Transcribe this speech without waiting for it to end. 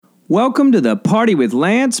Welcome to the Party with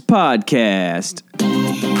Lance podcast.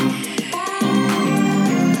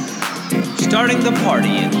 Starting the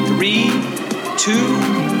party in 3, 2,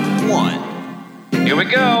 1. Here we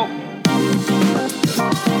go.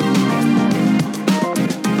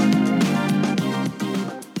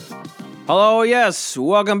 Hello, yes.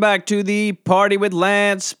 Welcome back to the Party with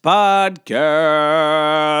Lance podcast.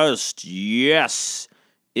 Yes,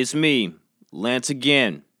 it's me, Lance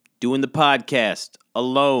again, doing the podcast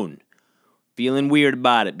alone. Feeling weird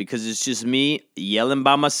about it because it's just me yelling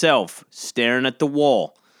by myself, staring at the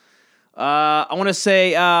wall. I want to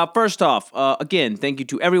say, first off, again, thank you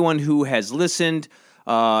to everyone who has listened,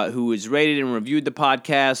 who has rated and reviewed the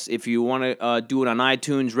podcast. If you want to do it on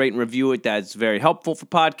iTunes, rate and review it. That's very helpful for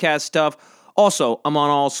podcast stuff. Also, I'm on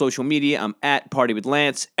all social media. I'm at Party with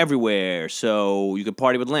Lance everywhere. So you can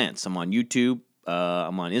party with Lance. I'm on YouTube.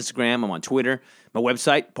 I'm on Instagram. I'm on Twitter. My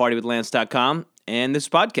website, partywithlance.com. And this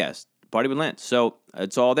podcast, Party with Lance. So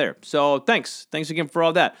it's all there. So thanks. Thanks again for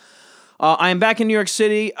all that. I am back in New York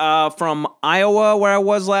City from Iowa, where I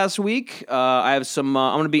was last week. I have some.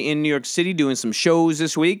 I'm going to be in New York City doing some shows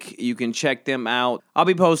this week. You can check them out. I'll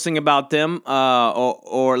be posting about them,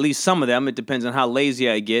 or at least some of them. It depends on how lazy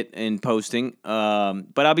I get in posting.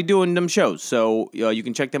 But I'll be doing them shows, so you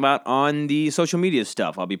can check them out on the social media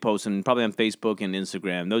stuff. I'll be posting probably on Facebook and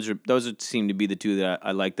Instagram. Those seem to be the two that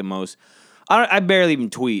I like the most. I barely even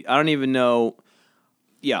tweet. I don't even know.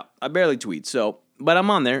 Yeah, I barely tweet. But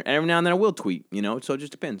I'm on there, and every now and then I will tweet, so it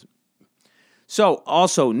just depends. So,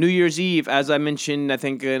 also, New Year's Eve, as I mentioned, I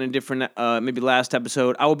think in a different, maybe last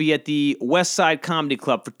episode, I will be at the West Side Comedy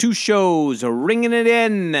Club for 2 shows, ringing it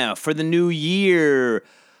in for the new year.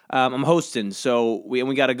 I'm hosting, so we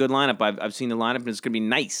got a good lineup. I've seen the lineup, and it's going to be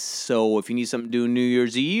nice. So, if you need something to do New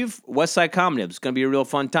Year's Eve, West Side Comedy Club, it's going to be a real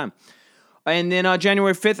fun time. And then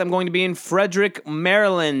January 5th, I'm going to be in Frederick,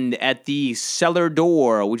 Maryland at the Cellar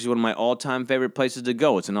Door, which is one of my all-time favorite places to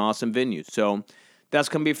go. It's an awesome venue. So that's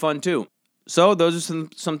going to be fun, too. So those are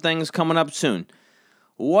some things coming up soon.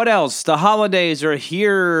 What else? The holidays are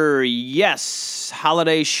here. Yes,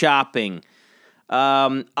 holiday shopping.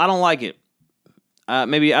 I don't like it.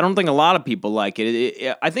 Maybe I don't think a lot of people like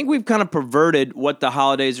it. I think we've kind of perverted what the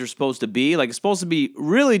holidays are supposed to be. Like, it's supposed to be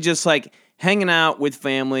really just like hanging out with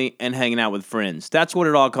family and hanging out with friends. That's what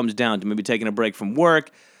it all comes down to. Maybe taking a break from work,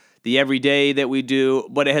 the everyday that we do.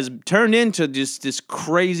 But it has turned into just this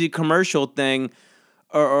crazy commercial thing,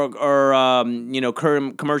 commercial.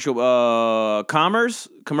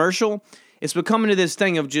 It's becoming to this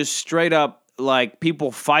thing of just straight up like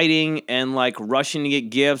people fighting and like rushing to get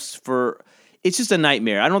gifts for. It's just a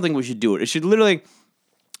nightmare. I don't think we should do it. It should literally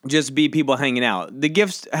just be people hanging out. The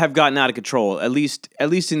gifts have gotten out of control, at least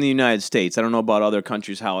in the United States. I don't know about other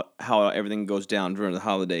countries how everything goes down during the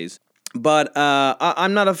holidays. But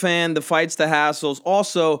I'm not a fan. The fights, the hassles.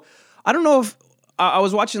 Also, I don't know if I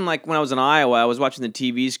was watching, like when I was in Iowa, I was watching the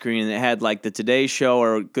TV screen and it had like the Today Show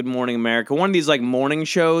or Good Morning America, one of these like morning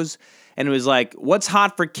shows, and it was like, what's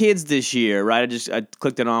hot for kids this year, right? I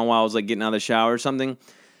clicked it on while I was like getting out of the shower or something,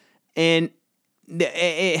 and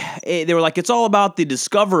they were like, it's all about the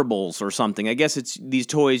discoverables or something. I guess it's these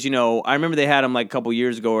toys, I remember they had them like a couple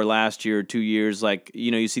years ago or last year or 2 years, like,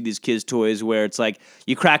 you see these kids' toys where it's like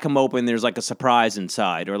you crack them open, there's like a surprise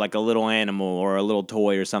inside or like a little animal or a little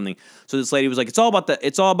toy or something. So this lady was like, it's all about the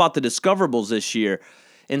discoverables this year.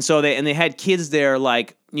 And so they had kids there,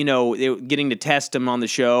 like, they were getting to test them on the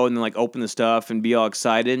show and then like open the stuff and be all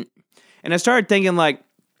excited. And I started thinking, like,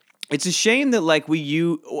 it's a shame that like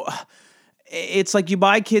it's like you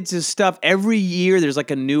buy kids this stuff every year. There's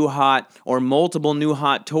like a new hot or multiple new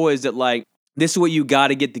hot toys that like, this is what you got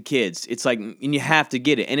to get the kids. It's like, and you have to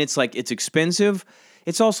get it. And it's like, it's expensive.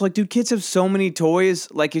 It's also like, dude, kids have so many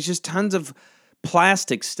toys. Like, it's just tons of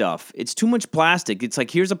plastic stuff. It's too much plastic. It's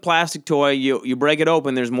like, here's a plastic toy. You break it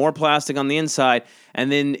open. There's more plastic on the inside.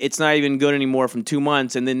 And then it's not even good anymore from 2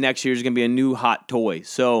 months. And then next year is going to be a new hot toy.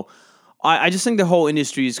 So I just think the whole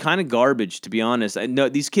industry is kind of garbage, to be honest. I know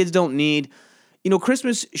these kids don't need,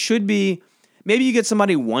 Christmas should be, maybe you get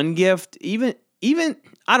somebody one gift, even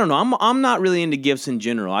I don't know. I'm not really into gifts in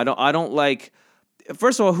general. I don't like,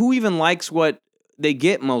 first of all, who even likes what they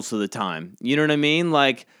get most of the time? You know what I mean?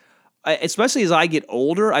 Like, especially as I get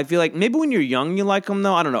older, I feel like maybe when you're young you like them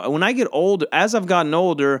though. I don't know. When I get older, as I've gotten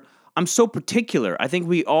older, I'm so particular. I think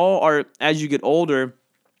we all are, as you get older,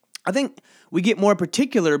 I think we get more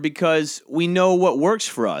particular because we know what works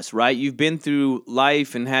for us, right? You've been through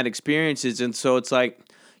life and had experiences, and so it's like,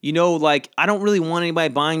 like, I don't really want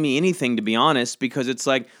anybody buying me anything, to be honest, because it's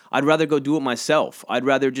like, I'd rather go do it myself. I'd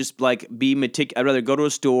rather just, like, I'd rather go to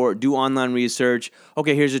a store, do online research.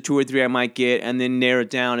 Okay, here's the 2 or 3 I might get, and then narrow it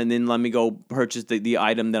down, and then let me go purchase the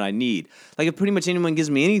item that I need. Like, if pretty much anyone gives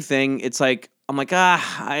me anything, it's like, I'm like,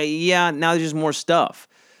 now there's just more stuff.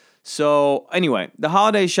 So, anyway, the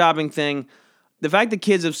holiday shopping thing, the fact that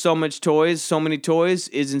kids have so many toys,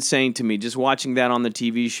 is insane to me. Just watching that on the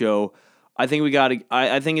TV show, I think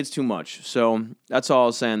I think it's too much. So that's all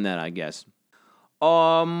I'll say on that, I guess.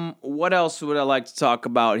 What else would I like to talk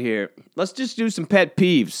about here? Let's just do some pet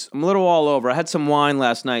peeves. I'm a little all over. I had some wine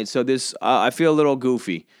last night, so I feel a little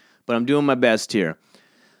goofy, but I'm doing my best here.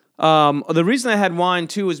 The reason I had wine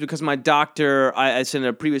too is because my doctor, I said in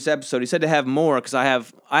a previous episode, he said to have more because I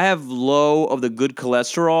have low of the good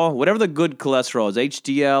cholesterol, whatever the good cholesterol is,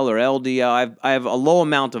 HDL or LDL. I have a low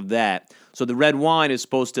amount of that. So the red wine is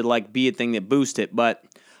supposed to like be a thing that boosts it, but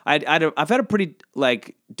I've had a pretty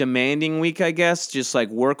like demanding week, I guess, just like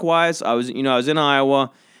work wise. I was in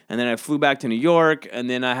Iowa, and then I flew back to New York, and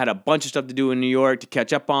then I had a bunch of stuff to do in New York to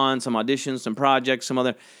catch up on, some auditions, some projects, some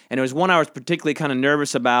other. And there was one I was particularly kind of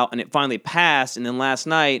nervous about, and it finally passed. And then last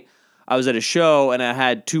night I was at a show, and I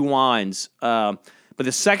had 2 wines. But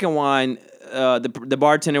the second wine, the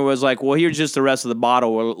bartender was like, "Well, here's just the rest of the bottle."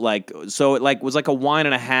 Or like, so it like was like a wine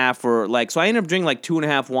and a half, or like, so I ended up drinking like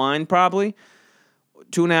 2.5 wine, probably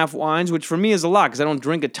 2.5 wines, which for me is a lot because I don't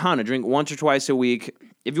drink a ton. I drink once or twice a week.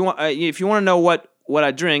 If you want to know what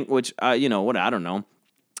I drink, which I don't know,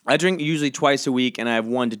 I drink usually twice a week, and I have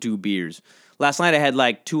 1 to 2 beers. Last night I had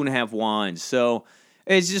like 2.5 wines, so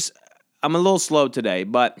it's just I'm a little slow today,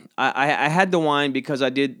 but I had the wine because I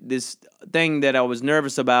did this thing that I was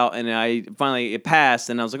nervous about, and it passed,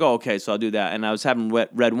 and I was like, oh, okay, so I'll do that. And I was having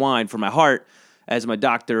red wine for my heart, as my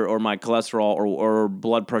doctor or my cholesterol or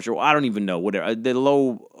blood pressure. I don't even know, whatever. The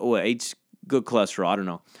low, good cholesterol, I don't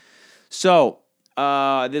know. So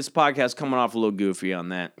this podcast coming off a little goofy on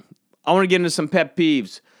that. I want to get into some pet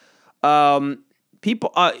peeves. A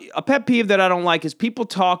pet peeve that I don't like is people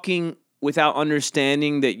talking without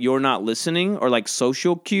understanding that you're not listening, or like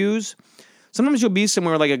social cues. Sometimes you'll be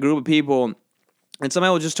somewhere like a group of people, and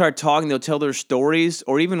somebody will just start talking. They'll tell their stories,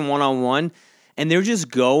 or even one-on-one, and they're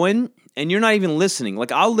just going, and you're not even listening. Like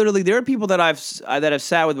there are people that I've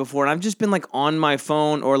sat with before, and I've just been like on my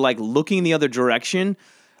phone or like looking the other direction,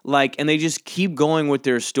 like, and they just keep going with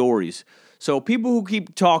their stories. So people who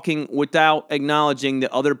keep talking without acknowledging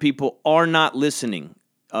that other people are not listening,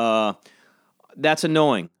 that's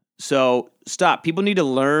annoying. So stop. People need to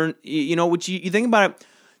learn. What you think about it.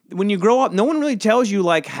 When you grow up, no one really tells you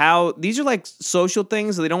like how these are like social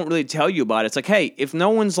things that they don't really tell you about. It's like, hey, if no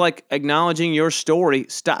one's like acknowledging your story,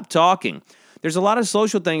 stop talking. There's a lot of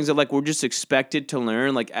social things that like we're just expected to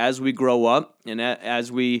learn like as we grow up and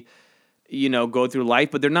as we go through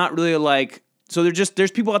life, but they're not really like. So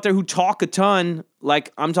there's people out there who talk a ton,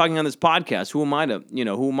 like I'm talking on this podcast. Who am I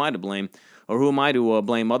to blame? Or who am I to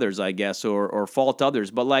blame others, I guess, or fault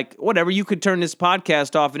others? But like, whatever, you could turn this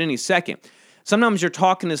podcast off at any second. Sometimes you're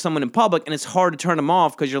talking to someone in public, and it's hard to turn them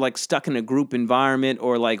off because you're like stuck in a group environment,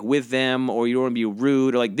 or like with them, or you don't want to be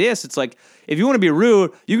rude, or like this. It's like, if you want to be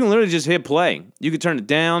rude, you can literally just hit play. You can turn it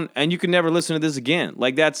down, and you can never listen to this again.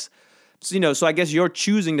 Like that's, so I guess you're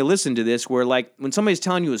choosing to listen to this, where like when somebody's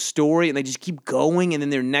telling you a story and they just keep going, and then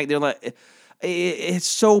they're like, it's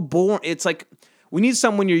so boring. It's like, we need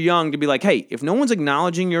someone when you're young to be like, hey, if no one's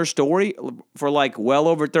acknowledging your story for like well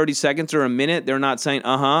over 30 seconds or a minute, they're not saying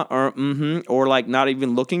uh-huh or mm-hmm, or like not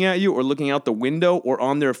even looking at you or looking out the window or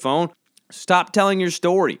on their phone, stop telling your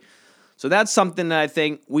story. So that's something that I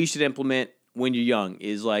think we should implement when you're young,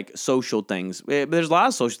 is like social things. But there's a lot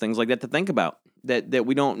of social things like that to think about that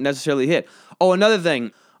we don't necessarily hit. Oh, another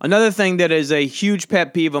thing that is a huge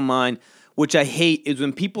pet peeve of mine, which I hate, is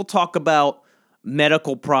when people talk about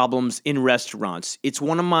medical problems in restaurants. It's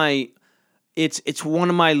one of my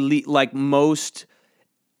most.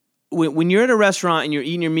 When you're at a restaurant and you're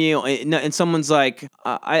eating your meal and someone's like,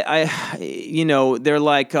 they're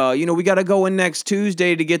like, we got to go in next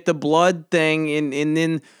Tuesday to get the blood thing, and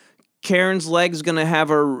then Karen's leg's gonna have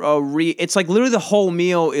it's like literally the whole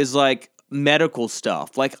meal is like medical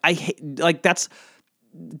stuff. Like I hate, like that's.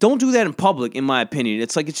 Don't do that in public, in my opinion.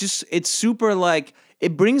 It's like, it's super like,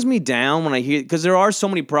 it brings me down when I hear, because there are so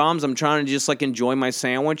many problems. I'm trying to just like enjoy my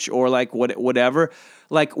sandwich or like whatever.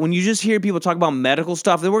 Like when you just hear people talk about medical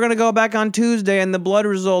stuff, then we're going to go back on Tuesday and the blood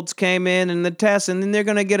results came in and the tests, and then they're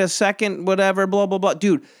going to get a second, whatever, blah, blah, blah.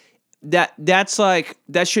 Dude, that's like,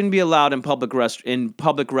 that shouldn't be allowed in public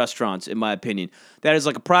restaurants, in my opinion. That is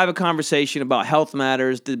like a private conversation about health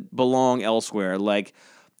matters that belong elsewhere. Like,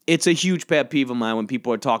 It's a huge pet peeve of mine when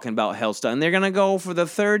people are talking about health stuff, and they're gonna go for the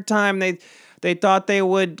third time. They thought they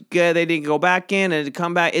would. They didn't go back in and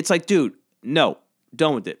come back. It's like, dude, no,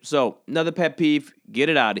 done with it. So another pet peeve. Get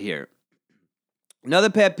it out of here. Another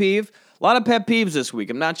pet peeve. A lot of pet peeves this week.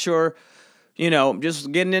 I'm not sure.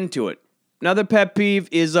 Just getting into it. Another pet peeve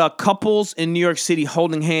is couples in New York City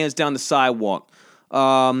holding hands down the sidewalk.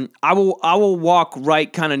 I will walk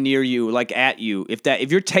right kind of near you, like at you.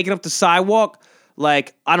 If you're taking up the sidewalk,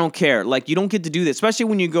 like I don't care. Like you don't get to do that, especially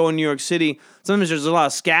when you go in New York City. Sometimes there's a lot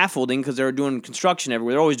of scaffolding because they're doing construction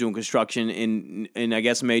everywhere. They're always doing construction in I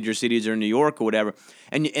guess major cities or New York or whatever.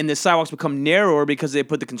 And the sidewalks become narrower because they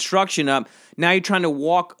put the construction up. Now you're trying to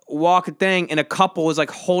walk a thing, and a couple is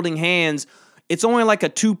like holding hands. It's only like a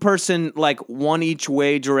 2-person, like one each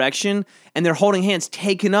way direction, and they're holding hands,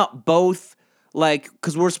 taking up both. Like,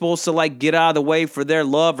 because we're supposed to, like, get out of the way for their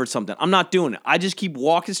love or something. I'm not doing it. I just keep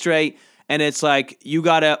walking straight, and it's like, you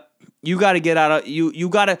gotta get out of, you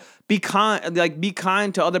gotta be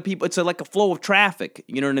kind to other people. It's like a flow of traffic,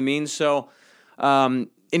 you know what I mean? So,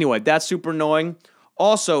 anyway, that's super annoying.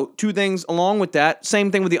 Also, 2 things along with that, same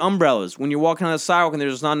thing with the umbrellas. When you're walking on the sidewalk and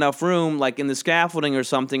there's not enough room, like in the scaffolding or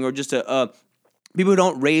something, or just people who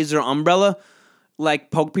don't raise their umbrella,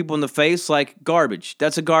 like poke people in the face, like garbage.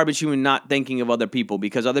 That's a garbage human not thinking of other people,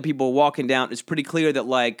 because other people walking down, it's pretty clear that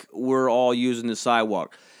like we're all using the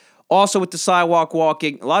sidewalk. Also with the sidewalk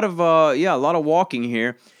walking, a lot of walking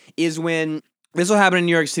here is when this will happen in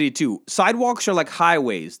New York City too. Sidewalks are like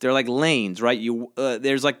highways. They're like lanes, right?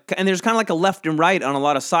 There's kind of like a left and right on a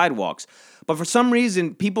lot of sidewalks. But for some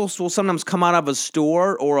reason, people will sometimes come out of a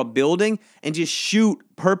store or a building and just shoot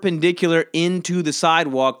perpendicular into the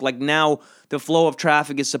sidewalk. Like now the flow of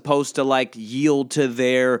traffic is supposed to like yield to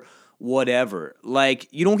their whatever. Like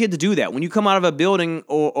you don't get to do that. When you come out of a building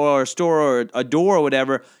or a store or a door or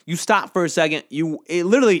whatever, you stop for a second.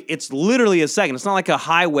 It's literally a second. It's not like a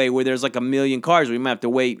highway where there's like a million cars where you might have to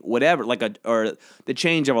wait whatever, or the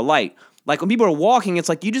change of a light. Like when people are walking, it's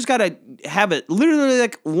like you just gotta have it literally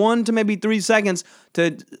like 1 to maybe 3 seconds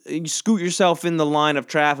to scoot yourself in the line of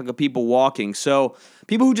traffic of people walking. So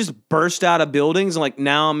people who just burst out of buildings and like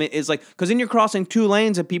now it's like, because then you're crossing 2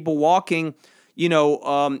 lanes of people walking.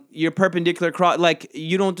 You're perpendicular cross. Like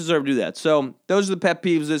you don't deserve to do that. So those are the pet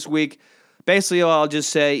peeves this week. Basically, all I'll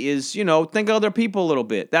just say is think of other people a little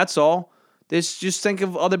bit. That's all. Just think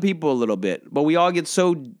of other people a little bit. But we all get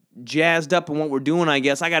so jazzed up in what we're doing, I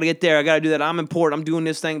guess. I got to get there. I got to do that. I'm important. I'm doing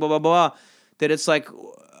this thing, blah, blah, blah. That it's like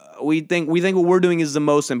we think what we're doing is the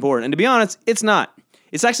most important. And to be honest, it's not.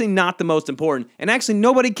 It's actually not the most important. And actually,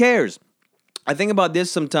 nobody cares. I think about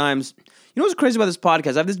this sometimes. You know what's crazy about this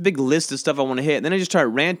podcast? I have this big list of stuff I want to hit. And then I just start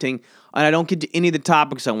ranting, and I don't get to any of the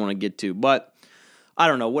topics I want to get to. But I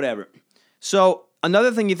don't know, whatever. So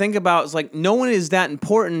another thing you think about is like no one is that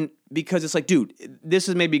important, because it's like, dude, this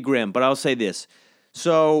is maybe grim, but I'll say this.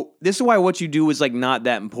 So this is why what you do is like not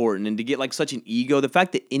that important, and to get like such an ego, the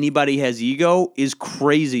fact that anybody has ego is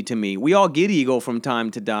crazy to me. We all get ego from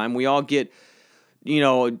time to time. We all get,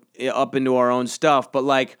 up into our own stuff. But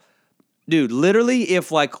like, dude, literally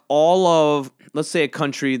if like all of, let's say a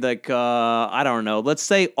country like, I don't know, let's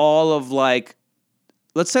say all of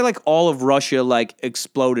Russia like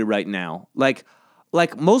exploded right now. Like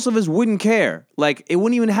most of us wouldn't care. Like it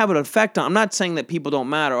wouldn't even have an effect on. I'm not saying that people don't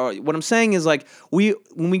matter. Or what I'm saying is like when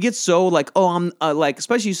we get so like, oh, I'm like,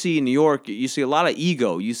 especially you see in New York, you see a lot of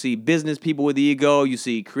ego. You see business people with ego. You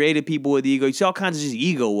see creative people with ego. You see all kinds of just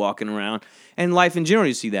ego walking around. And life in general,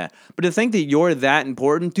 you see that. But to think that you're that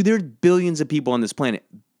important, dude, there's billions of people on this planet.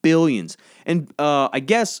 Billions. And I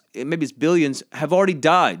guess maybe it's billions have already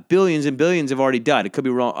died. Billions and billions have already died. It could be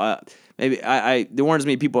wrong. Maybe there weren't as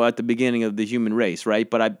many people at the beginning of the human race, right?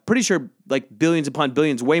 But I'm pretty sure like billions upon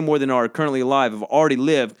billions, way more than are currently alive, have already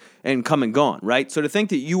lived and come and gone, right? So to think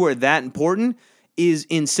that you are that important is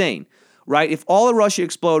insane, right? If all of Russia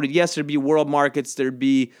exploded, yes, there'd be world markets, there'd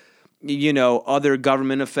be, other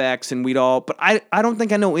government effects, and we'd all, but I don't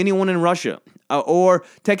think I know anyone in Russia. Or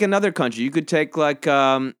take another country. You could take like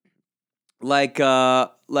Libya. I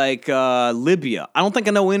don't think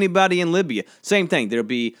I know anybody in Libya. Same thing. There'd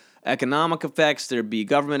be economic effects, there'd be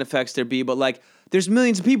government effects, but like there's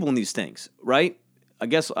millions of people in these things, right? I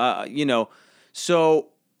guess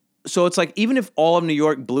so it's like even if all of New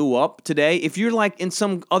York blew up today, if you're like in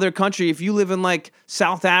some other country, if you live in like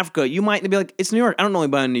South Africa, you might be like, it's New York. I don't know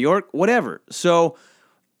anybody in New York, whatever. So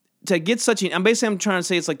to get such I'm trying to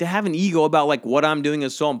say it's like to have an ego about like what I'm doing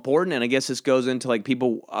is so important. And I guess this goes into like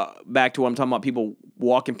people, back to what I'm talking about, people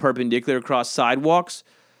walking perpendicular across sidewalks.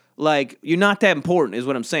 Like, you're not that important is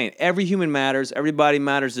what I'm saying. Every human matters. Everybody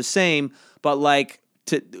matters the same. But, like,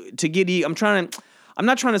 to get I'm trying to... I'm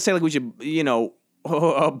not trying to say like we should,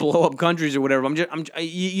 blow up countries or whatever.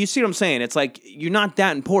 You see what I'm saying? It's like you're not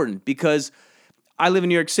that important because I live in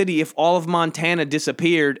New York City. If all of Montana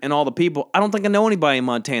disappeared and all the people, I don't think I know anybody in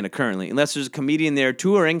Montana currently, unless there's a comedian there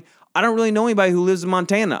touring. I don't really know anybody who lives in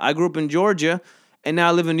Montana. I grew up in Georgia, and now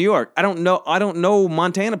I live in New York. I don't know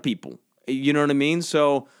Montana people. You know what I mean?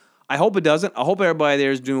 So I hope it doesn't. I hope everybody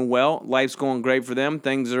there is doing well. Life's going great for them.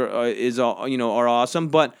 Things are awesome.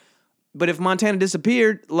 But if Montana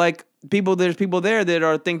disappeared, like there's people there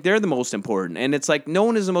that think they're the most important, and it's like no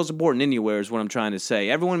one is the most important anywhere. Is what I'm trying to say.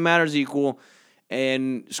 Everyone matters equal,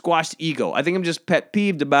 and squash the ego. I think I'm just pet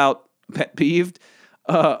peeved about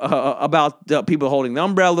people holding the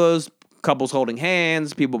umbrellas, couples holding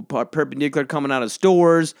hands, people perpendicular coming out of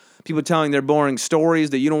stores, people telling their boring stories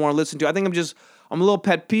that you don't want to listen to. I think I'm a little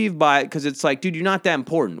pet peeved by it because it's like, dude, you're not that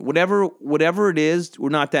important. Whatever it is, we're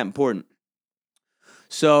not that important.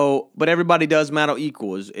 So, but everybody does matter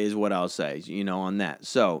equal is what I'll say, on that.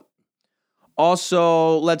 So,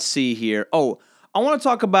 also, let's see here. Oh, I want to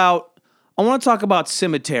talk about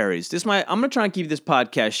cemeteries. I'm going to try and keep this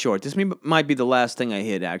podcast short. This might be the last thing I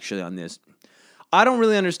hit, actually, on this. I don't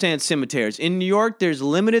really understand cemeteries. In New York, there's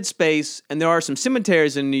limited space, and there are some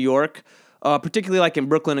cemeteries in New York, particularly like in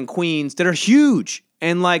Brooklyn and Queens, that are huge.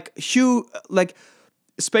 And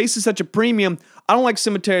space is such a premium. I don't like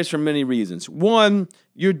cemeteries for many reasons. One,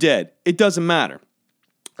 you're dead. It doesn't matter.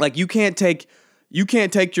 Like you can't take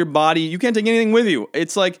your body, you can't take anything with you.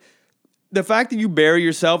 It's like the fact that you bury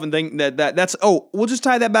yourself and think that's we'll just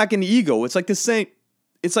tie that back into ego. It's like the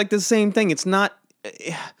same thing. It's not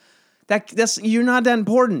that's you're not that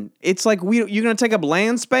important. It's like you're going to take up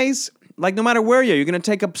land space. Like no matter where you're going to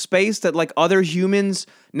take up space that like other humans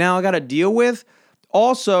now got to deal with.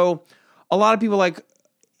 Also, a lot of people like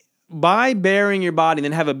by burying your body and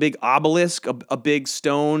then have a big obelisk, a big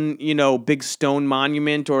stone, big stone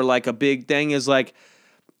monument or like a big thing is like,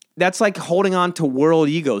 that's like holding on to world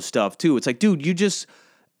ego stuff too. It's like, dude, you just,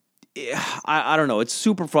 I don't know. It's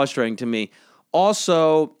super frustrating to me.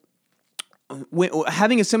 Also,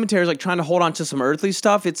 having a cemetery is like trying to hold on to some earthly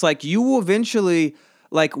stuff. It's like you will eventually,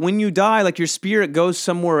 like when you die, like your spirit goes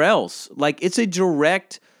somewhere else. Like it's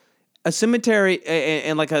a cemetery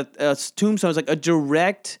and like a tombstone is like a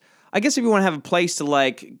direct, I guess if you want to have a place to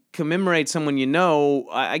like commemorate someone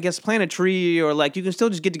I guess plant a tree or like you can still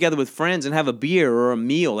just get together with friends and have a beer or a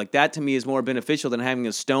meal. Like that to me is more beneficial than having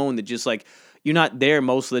a stone that just like you're not there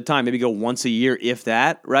most of the time. Maybe go once a year, if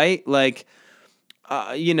that, right? Like,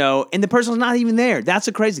 and the person's not even there. That's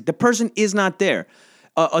the crazy. The person is not there.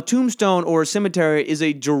 A tombstone or a cemetery is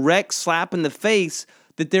a direct slap in the face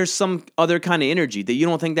that there's some other kind of energy, that you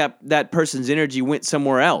don't think that person's energy went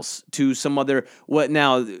somewhere else to some other,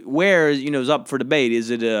 where, is up for debate. Is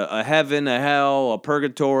it a heaven, a hell, a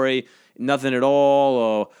purgatory, nothing at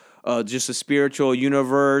all, or just a spiritual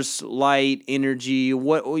universe, light, energy,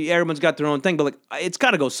 everyone's got their own thing, but like it's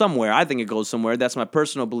got to go somewhere. I think it goes somewhere. That's my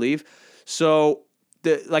personal belief. So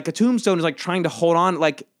like a tombstone is like trying to hold on,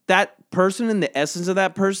 like that person and the essence of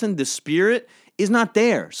that person, the spirit is not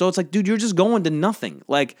there. So it's like, dude, you're just going to nothing.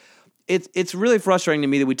 Like it's really frustrating to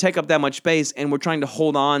me that we take up that much space and we're trying to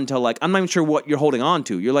hold on to like, I'm not even sure what you're holding on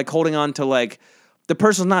to. You're like holding on to like, the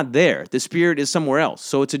person's not there. The spirit is somewhere else.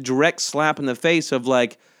 So it's a direct slap in the face of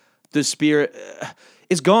like, the spirit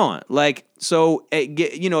is gone. Like, so,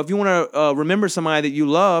 if you want to remember somebody that you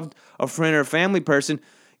loved, a friend or a family person,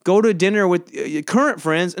 go to dinner with your current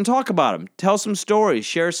friends and talk about them. Tell some stories.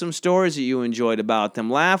 Share some stories that you enjoyed about them.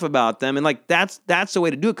 Laugh about them. And like that's the way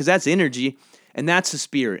to do it because that's energy and that's the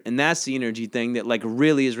spirit and that's the energy thing that like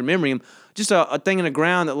really is remembering them. Just a thing in the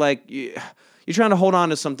ground that like you're trying to hold on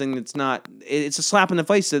to something that's not. It's a slap in the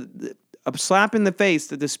face. A slap in the face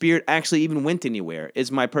that the spirit actually even went anywhere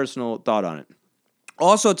is my personal thought on it.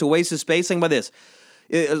 Also, it's a waste of space. Think about this.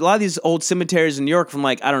 A lot of these old cemeteries in New York from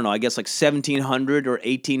like, I don't know, I guess like 1700 or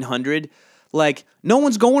 1800, like no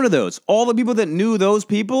one's going to those. All the people that knew those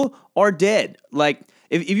people are dead. Like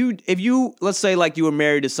if you let's say like you were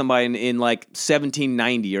married to somebody in like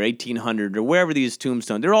 1790 or 1800 or wherever these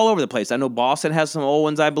tombstones, they're all over the place. I know Boston has some old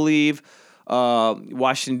ones, I believe.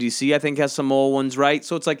 Washington, D.C., I think has some old ones, right?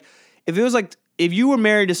 So it's like, if you were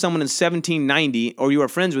married to someone in 1790 or you were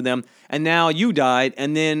friends with them and now you died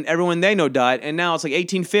and then everyone they know died and now it's like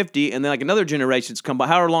 1850 and then like another generation's come by,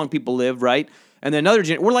 however long people live, right? And then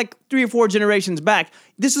we're like 3 or 4 generations back.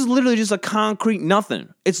 This is literally just a concrete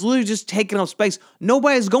nothing. It's literally just taking up space.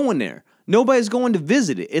 Nobody's going there. Nobody's going to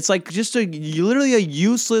visit it. It's like just literally a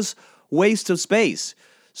useless waste of space.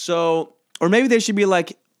 So, or maybe they should be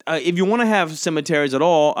like, if you want to have cemeteries at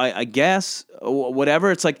all, I guess,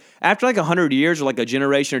 whatever, it's like after like 100 years or like a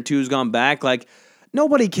generation or two has gone back, like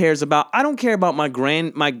Nobody cares about. I don't care about my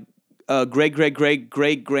great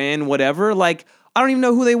grand whatever. Like, I don't even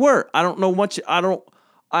know who they were. I don't know much.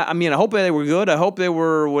 I mean, I hope they were good. I hope they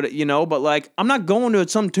were But like, I'm not going to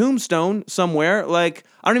some tombstone somewhere. Like,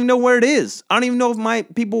 I don't even know where it is. I don't even know if my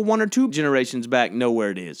people 1 or 2 generations back know where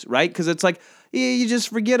it is, right? Because it's like, yeah, you just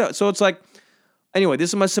forget it. So it's like, anyway,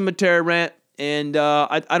 this is my cemetery rant, and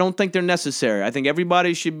I don't think they're necessary. I think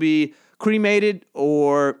everybody should be cremated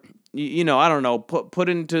or I don't know, put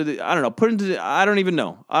into the I don't even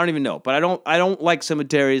know. But I don't like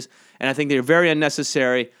cemeteries, and I think they're very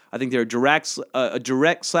unnecessary. I think they're a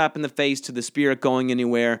direct slap in the face to the spirit going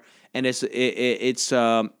anywhere, and it's it's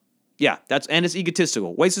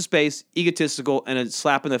egotistical. Waste of space, egotistical, and a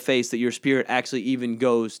slap in the face that your spirit actually even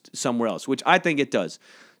goes somewhere else, which I think it does.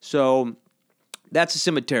 So that's a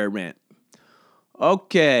cemetery rant.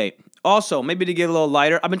 Okay. Also, maybe to get a little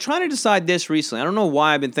lighter, I've been trying to decide this recently. I don't know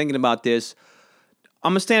why I've been thinking about this.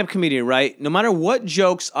 I'm a stand-up comedian, right? No matter what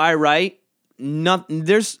jokes I write,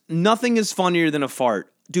 there's nothing is funnier than a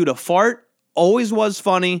fart. Dude, a fart always was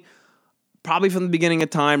funny, probably from the beginning of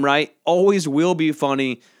time, right? Always will be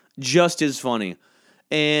funny, just as funny.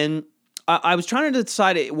 And I was trying to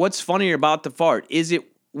decide what's funnier about the fart. Is it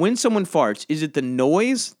when someone farts, is it the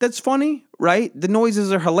noise that's funny, right? The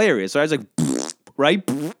noises are hilarious. So I was like, right?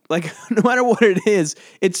 Like, no matter what it is,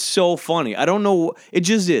 it's so funny. I don't know. It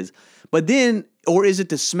just is. But then, or is it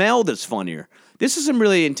the smell that's funnier? This is some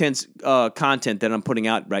really intense content that I'm putting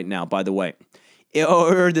out right now, by the way.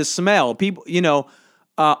 Or the smell. People, the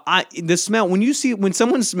smell, when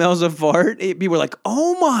someone smells a fart, people are like,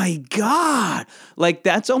 oh my God. Like,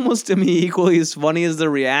 that's almost to me equally as funny as the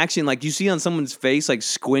reaction. Like, you see on someone's face, like,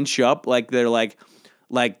 squinch up, like they're like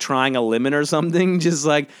trying a lemon or something, just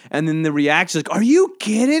like, and then the reaction is like, are you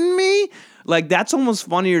kidding me? Like, that's almost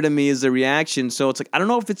funnier to me as the reaction. So it's like, I don't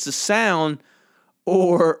know if it's the sound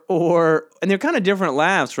or and they're kind of different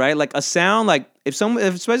laughs, right? Like a sound, like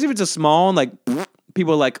especially if it's a small, like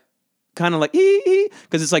people are like, kind of like,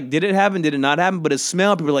 because it's like, did it happen? Did it not happen? But a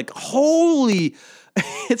smell, people are like, holy,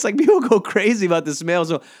 it's like people go crazy about the smell.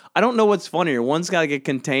 So I don't know what's funnier. One's got like a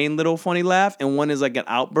contained little funny laugh, and one is like an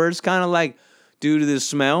outburst, kind of like, due to the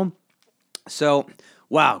smell. So,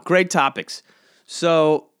 wow, great topics.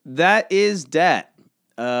 So that is that.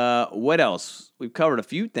 What else? We've covered a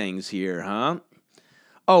few things here, huh?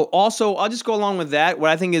 Oh, also, I'll just go along with that. What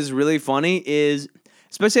I think is really funny is,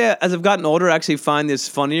 especially as I've gotten older, I actually find this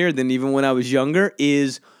funnier than even when I was younger,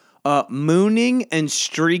 is mooning and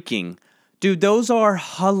streaking. Dude, those are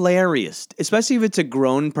hilarious, especially if it's a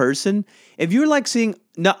grown person. If you're like seeing,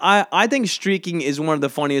 no, I think streaking is one of the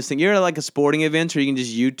funniest things. You're at like a sporting event where you can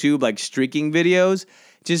just YouTube like streaking videos.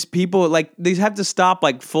 Just people like, they have to stop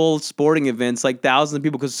like full sporting events, like thousands of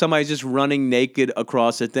people, because somebody's just running naked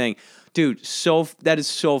across a thing. Dude, that is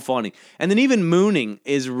so funny. And then even mooning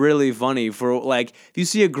is really funny for like, if you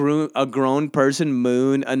see a grown person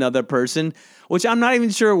moon another person, which I'm not even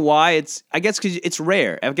sure why I guess because it's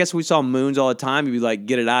rare. I guess we saw moons all the time. You'd be like,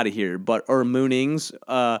 get it out of here. Or moonings.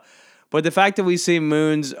 But the fact that we see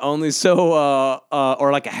moons only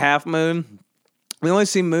or like a half moon, we only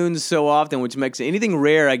see moons so often, which makes anything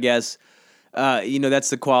rare, I guess, that's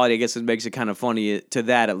the quality. I guess it makes it kind of funny to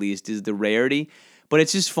that, at least, is the rarity. But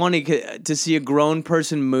it's just funny to see a grown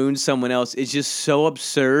person moon someone else. It's just so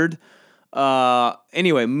absurd.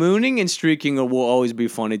 Anyway, mooning and streaking will always be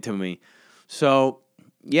funny to me. So,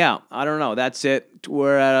 yeah, I don't know. That's it.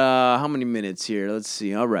 We're at how many minutes here? Let's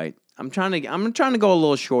see. All right. I'm trying to go a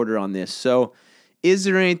little shorter on this. So, is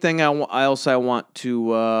there anything else I want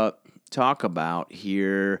to talk about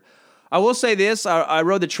here? I will say this. I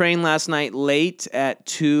rode the train last night late at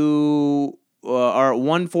 2 or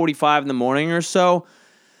 1:45 in the morning or so.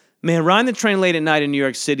 Man, riding the train late at night in New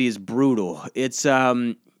York City is brutal. It's I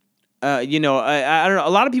don't know. A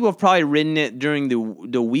lot of people have probably ridden it during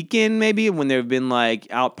the weekend, maybe when they've been like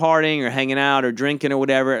out partying or hanging out or drinking or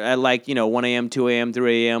whatever at like 1 a.m., 2 a.m.,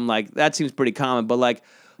 3 a.m. Like that seems pretty common. But like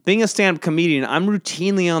being a stand-up comedian, I'm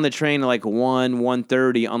routinely on the train at like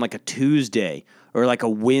 1:30 on like a Tuesday or like a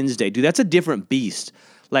Wednesday. Dude, that's a different beast.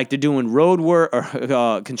 Like they're doing road work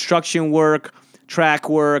or construction work, track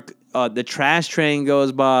work. The trash train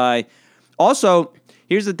goes by. Also,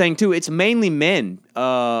 here's the thing too. It's mainly men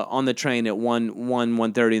on the train at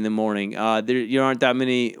 1:30 in the morning. There aren't that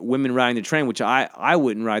many women riding the train, which I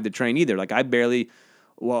wouldn't ride the train either. Like I barely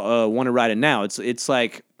want to ride it now. It's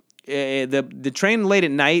like the train late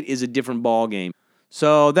at night is a different ball game.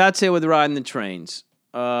 So that's it with riding the trains.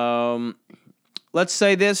 Let's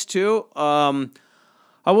say this too.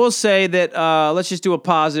 I will say that let's just do a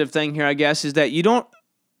positive thing here, I guess, is that you don't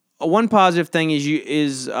one positive thing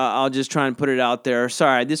is I'll just try and put it out there.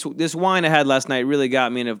 Sorry, this wine I had last night really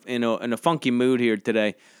got me in a funky mood here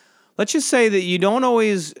today. Let's just say that you don't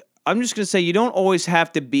always. I'm just gonna say you don't always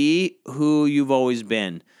have to be who you've always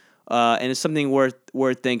been, and it's something worth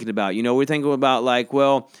thinking about. We're thinking about like,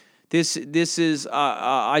 well, this is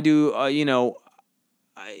I do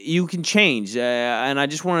you can change, and I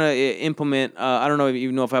just want to implement. I don't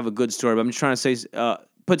even know if I have a good story, but I'm just trying to say,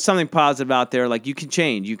 put something positive out there. Like you can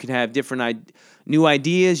change, you can have different new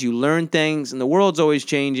ideas. You learn things, and the world's always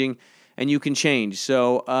changing, and you can change.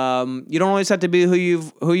 So you don't always have to be who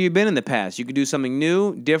you've been in the past. You can do something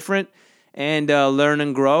new, different, and learn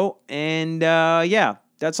and grow. And yeah,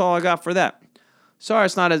 that's all I got for that. Sorry,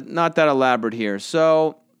 it's not that elaborate here.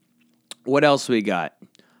 So what else we got?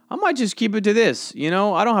 I might just keep it to this. I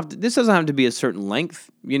don't have to. This doesn't have to be a certain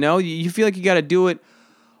length. You feel like you got to do it.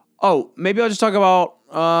 Oh, maybe I'll just talk about.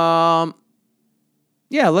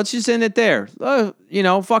 Yeah, let's just end it there.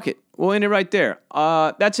 Fuck it. We'll end it right there.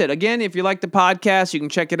 That's it. Again, if you like the podcast, you can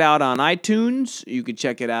check it out on iTunes. You can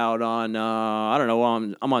check it out on I don't know.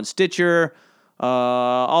 I'm on Stitcher.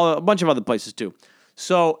 A bunch of other places too.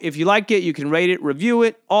 So if you like it, you can rate it, review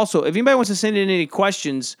it. Also, if anybody wants to send in any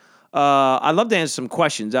questions. I'd love to answer some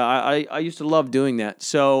questions. I used to love doing that.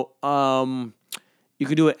 So you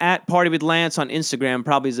can do it at Party with Lance on Instagram.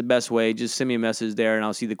 Probably is the best way. Just send me a message there, and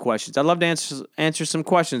I'll see the questions. I'd love to answer some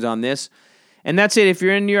questions on this. And that's it. If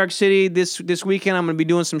you're in New York City this weekend, I'm going to be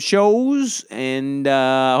doing some shows, and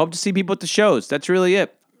I hope to see people at the shows. That's really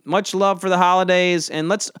it. Much love for the holidays, and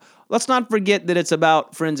let's not forget that it's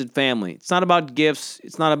about friends and family. It's not about gifts.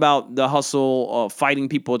 It's not about the hustle of fighting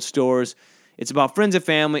people at stores. It's about friends and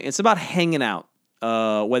family. It's about hanging out,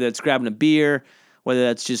 whether it's grabbing a beer, whether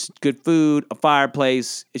that's just good food, a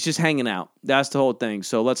fireplace. It's just hanging out. That's the whole thing.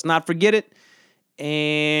 So let's not forget it.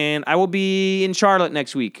 And I will be in Charlotte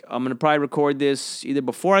next week. I'm going to probably record this either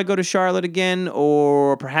before I go to Charlotte again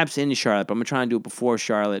or perhaps in Charlotte. But I'm going to try and do it before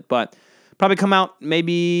Charlotte. But probably come out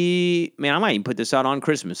maybe, I might even put this out on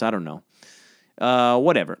Christmas. I don't know.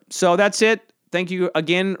 Whatever. So that's it. Thank you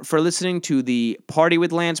again for listening to the Party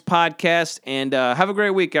with Lance podcast, and have a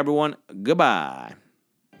great week, everyone. Goodbye.